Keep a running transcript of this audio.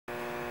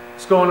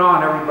What's going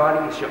on,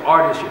 everybody? It's your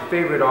artist, your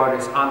favorite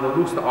artist,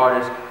 Andaluz the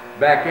artist,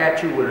 back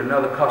at you with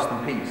another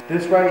custom piece.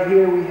 This right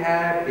here we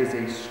have is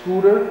a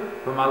scooter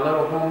from my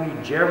little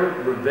homie Jared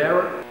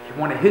Rivera.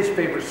 One of his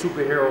favorite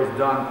superheroes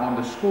done on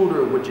the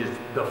scooter, which is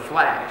the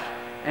Flash.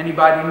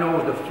 Anybody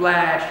knows the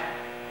Flash,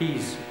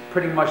 he's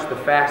pretty much the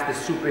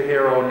fastest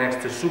superhero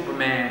next to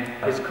Superman.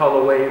 His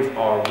colorways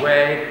are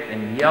red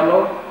and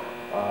yellow.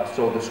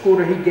 So the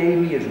scooter he gave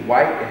me is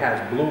white. It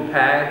has blue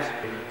pads.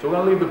 So we're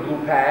gonna leave the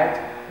blue pads,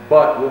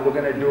 but what we're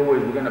gonna do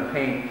is we're gonna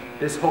paint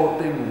this whole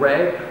thing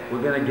red.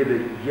 We're gonna give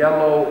it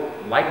yellow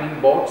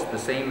lightning bolts, the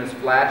same as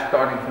Flash,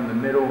 starting from the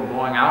middle and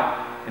going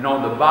out. And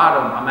on the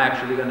bottom, I'm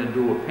actually gonna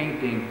do a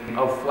painting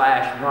of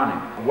Flash running.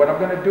 What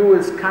I'm gonna do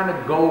is kind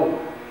of go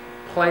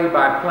play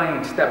by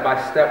play, step by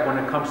step when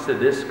it comes to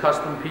this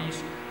custom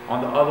piece.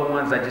 On the other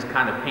ones, I just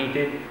kind of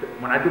painted.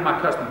 When I do my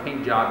custom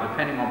paint job,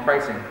 depending on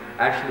pricing,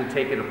 I actually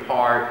take it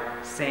apart,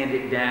 sand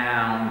it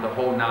down, the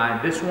whole nine.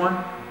 This one,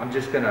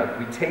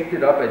 we taped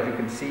it up, as you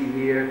can see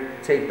here,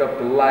 taped up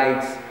the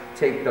lights,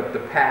 taped up the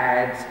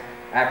pads,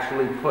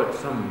 actually put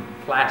some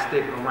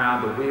plastic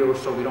around the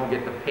wheels so we don't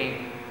get the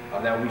paint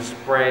that we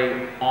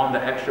spray on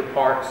the extra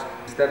parts.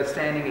 Instead of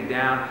sanding it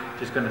down,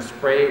 just gonna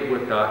spray it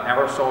with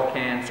aerosol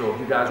can. So if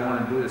you guys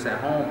wanna do this at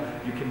home,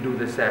 you can do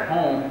this at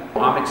home.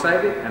 I'm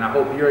excited and I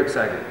hope you're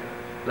excited.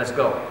 Let's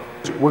go.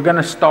 We're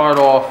gonna start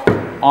off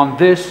on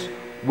this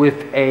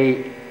with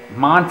a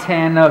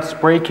Montana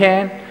spray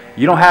can.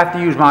 You don't have to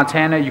use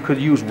Montana, you could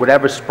use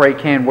whatever spray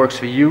can works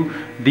for you.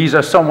 These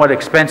are somewhat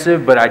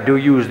expensive, but I do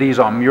use these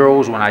on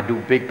murals when I do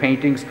big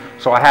paintings.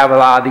 So I have a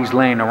lot of these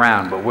laying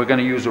around, but we're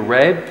gonna use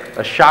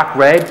a shock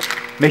red.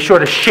 Make sure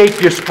to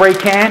shake your spray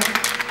can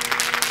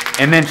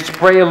and then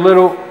spray a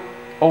little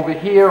over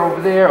here,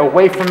 over there,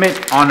 away from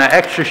it on an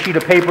extra sheet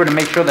of paper to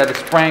make sure that it's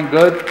spraying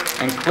good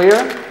and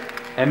clear.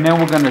 And then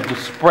we're gonna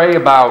just spray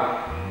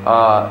about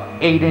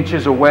 8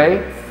 inches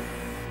away.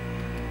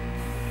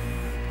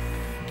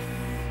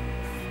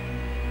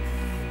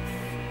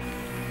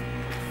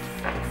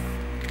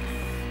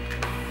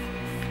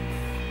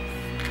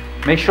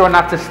 Make sure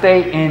not to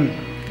stay in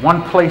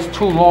one place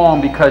too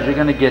long because you're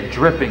gonna get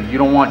dripping. You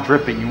don't want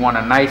dripping, you want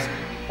a nice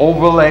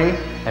overlay,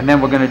 and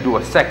then we're gonna do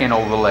a second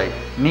overlay.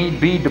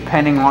 Need be,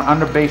 depending on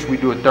underbase, we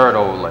do a third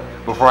overlay.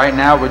 But for right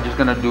now, we're just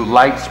gonna do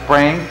light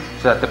spraying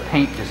so that the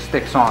paint just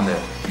sticks on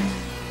there.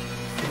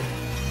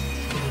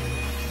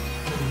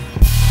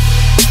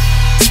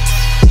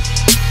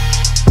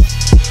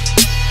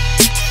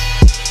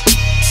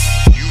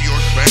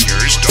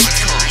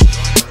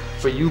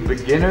 For you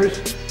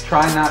beginners,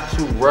 try not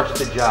to rush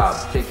the job.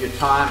 Take your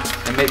time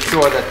and make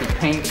sure that the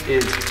paint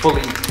is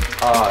fully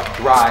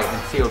dry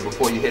and sealed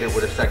before you hit it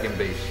with a second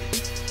base.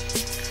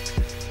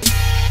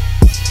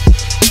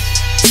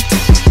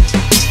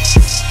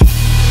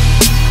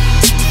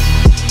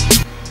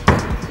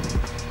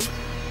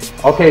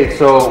 Okay,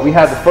 so we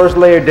have the first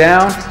layer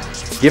down.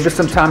 Give it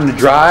some time to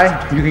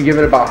dry. You can give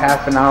it about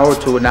half an hour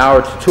to an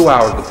hour to 2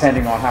 hours,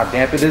 depending on how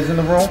damp it is in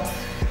the room.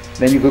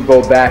 Then you could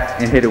go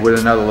back and hit it with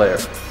another layer.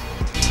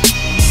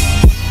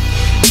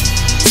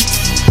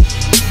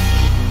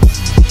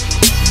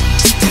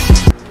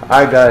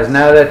 Alright guys,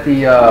 now that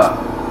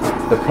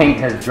the paint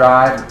has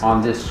dried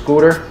on this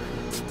scooter,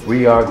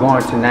 we are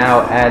going to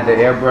now add the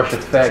airbrush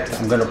effect.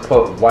 I'm going to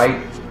put white,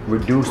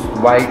 reduced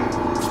white,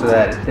 so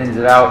that it thins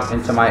it out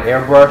into my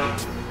airbrush.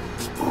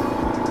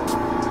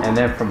 And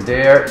then from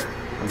there,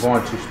 I'm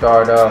going to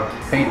start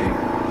painting.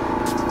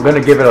 I'm going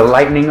to give it a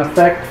lightning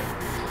effect.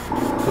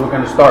 So we're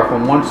going to start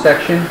from one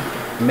section,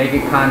 make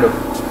it kind of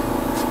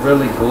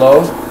really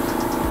glow.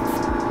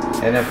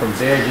 And then from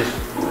there, just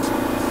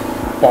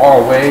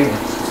far away,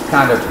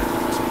 kind of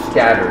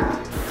scattered.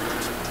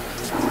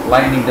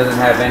 Lightning doesn't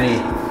have any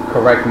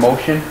correct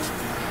motion,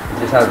 it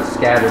just has a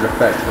scattered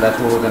effect, so that's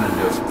what we're going to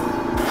do.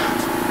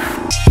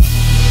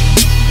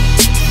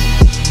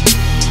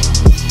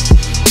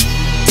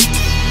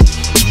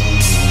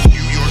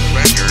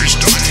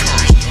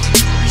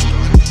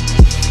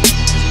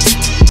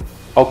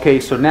 Okay,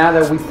 so now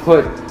that we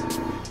put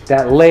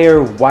that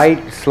layer white,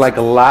 it's like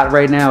a lot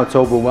right now, it's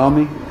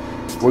overwhelming.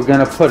 We're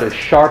going to put a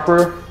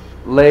sharper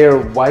layer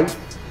white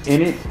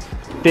in it,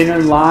 thinner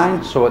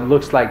line, so it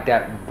looks like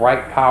that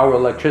bright power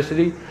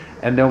electricity.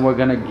 And then we're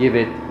gonna give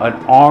it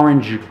an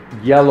orange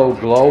yellow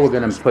glow. We're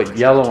gonna put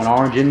yellow and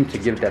orange in to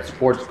give it that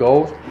sports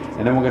gold.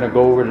 And then we're gonna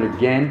go over it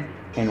again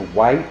in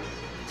white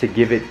to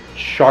give it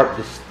sharp,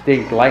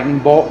 distinct lightning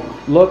bolt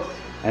look.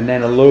 And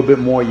then a little bit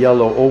more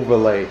yellow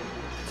overlay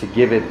to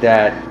give it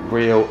that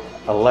real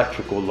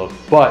electrical look.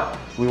 But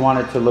we want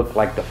it to look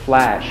like the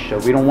Flash. So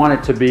we don't want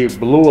it to be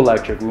blue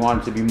electric. We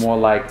want it to be more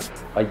like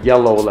a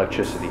yellow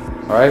electricity.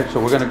 All right, so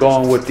we're gonna go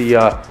on with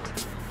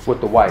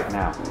the white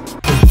now.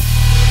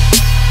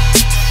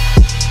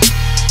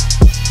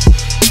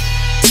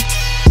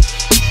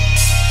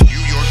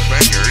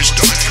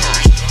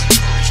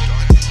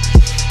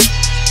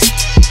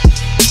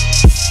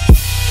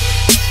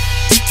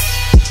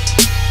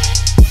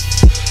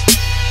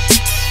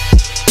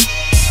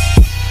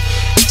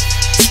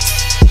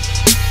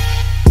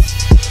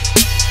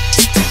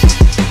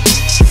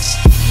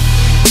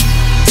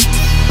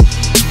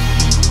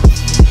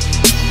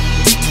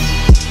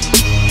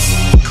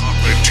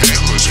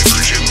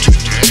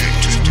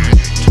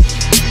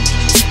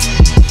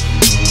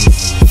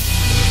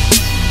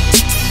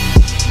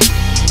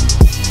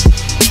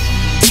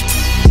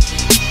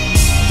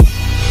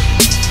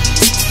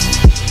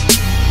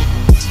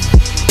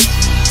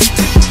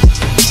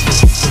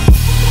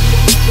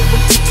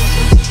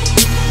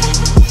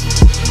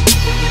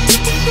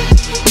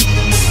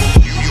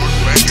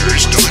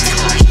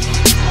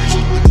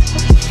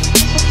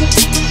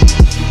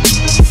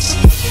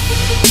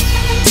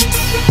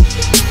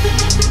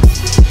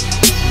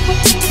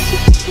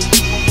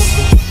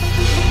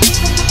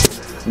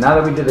 now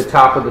that we did the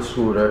top of the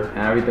scooter and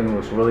everything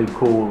looks really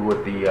cool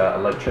with the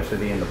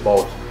electricity and the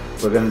bolts,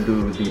 we're gonna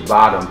do the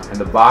bottom. And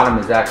the bottom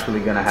is actually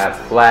gonna have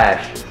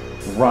flash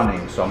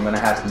running. So I'm gonna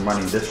have him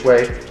running this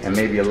way and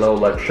maybe a little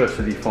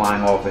electricity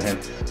flying off of him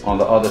on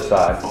the other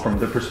side. From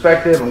the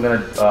perspective, I'm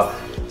gonna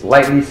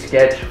lightly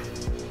sketch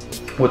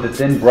with a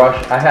thin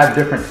brush. I have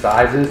different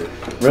sizes.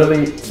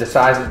 Really, the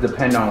sizes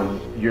depend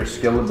on your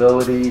skill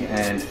ability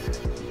and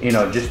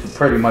just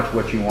pretty much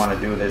what you want to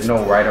do. There's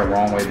no right or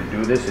wrong way to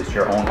do this. It's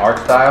your own art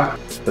style.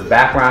 The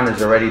background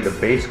is already the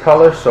base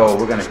color, so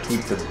we're gonna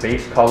keep the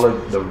base color,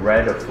 the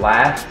red of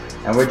flash,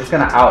 and we're just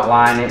gonna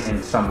outline it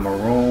in some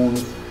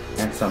maroons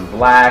and some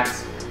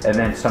blacks, and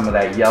then some of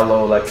that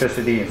yellow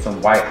electricity and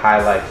some white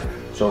highlights,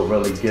 so it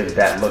really gives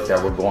that look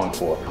that we're going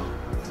for.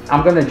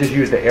 I'm gonna just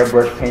use the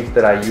airbrush paints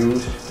that I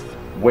use,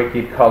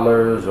 Wicked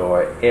colors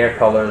or air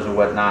colors or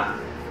whatnot,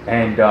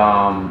 and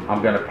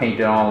I'm gonna paint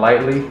it on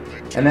lightly,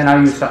 and then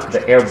I'll use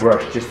the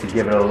airbrush just to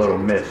give it a little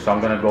mist. So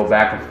I'm gonna go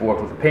back and forth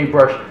with the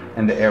paintbrush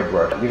and the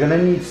airbrush. You're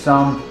gonna need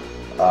some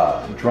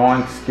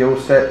drawing skill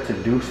set to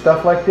do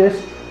stuff like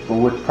this, but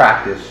with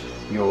practice,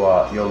 you'll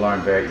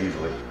learn very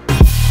easily.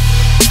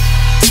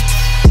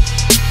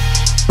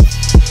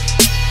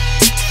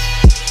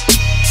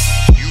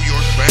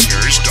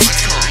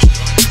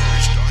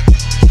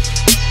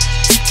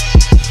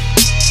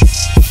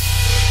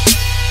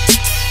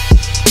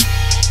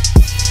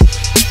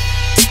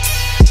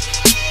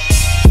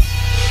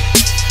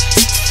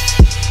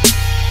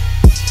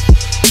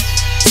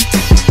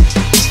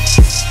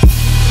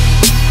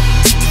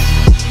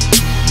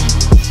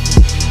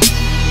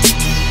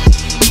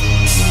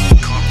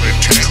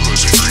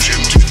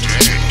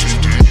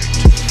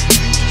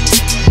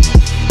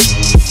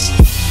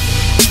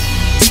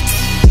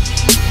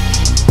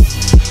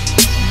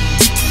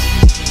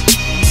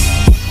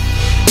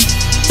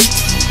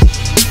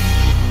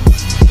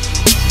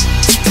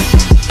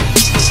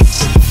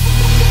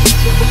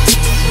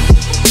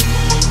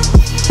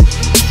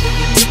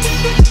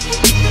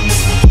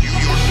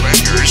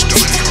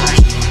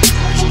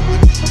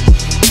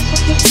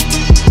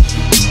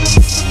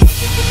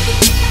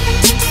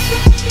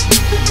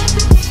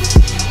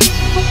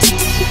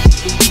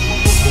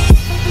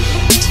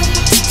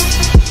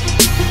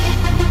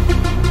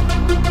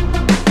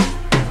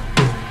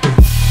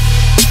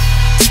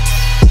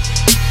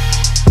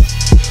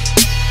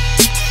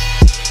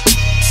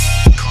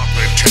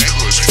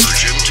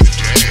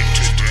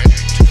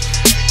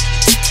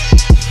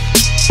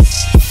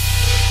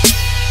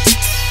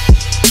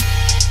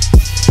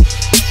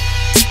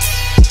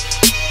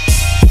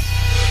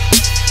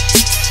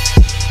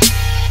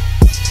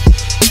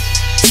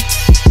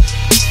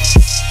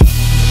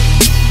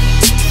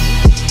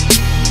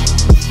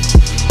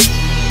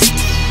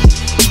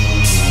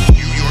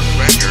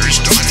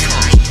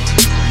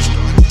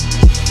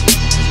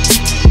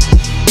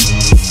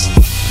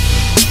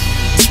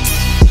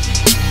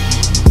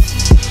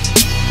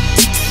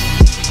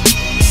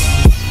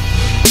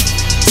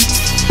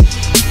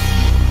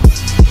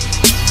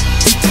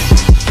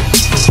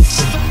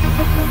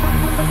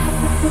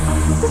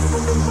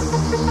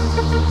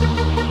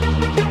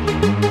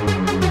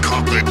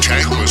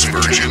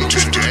 Version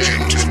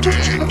today.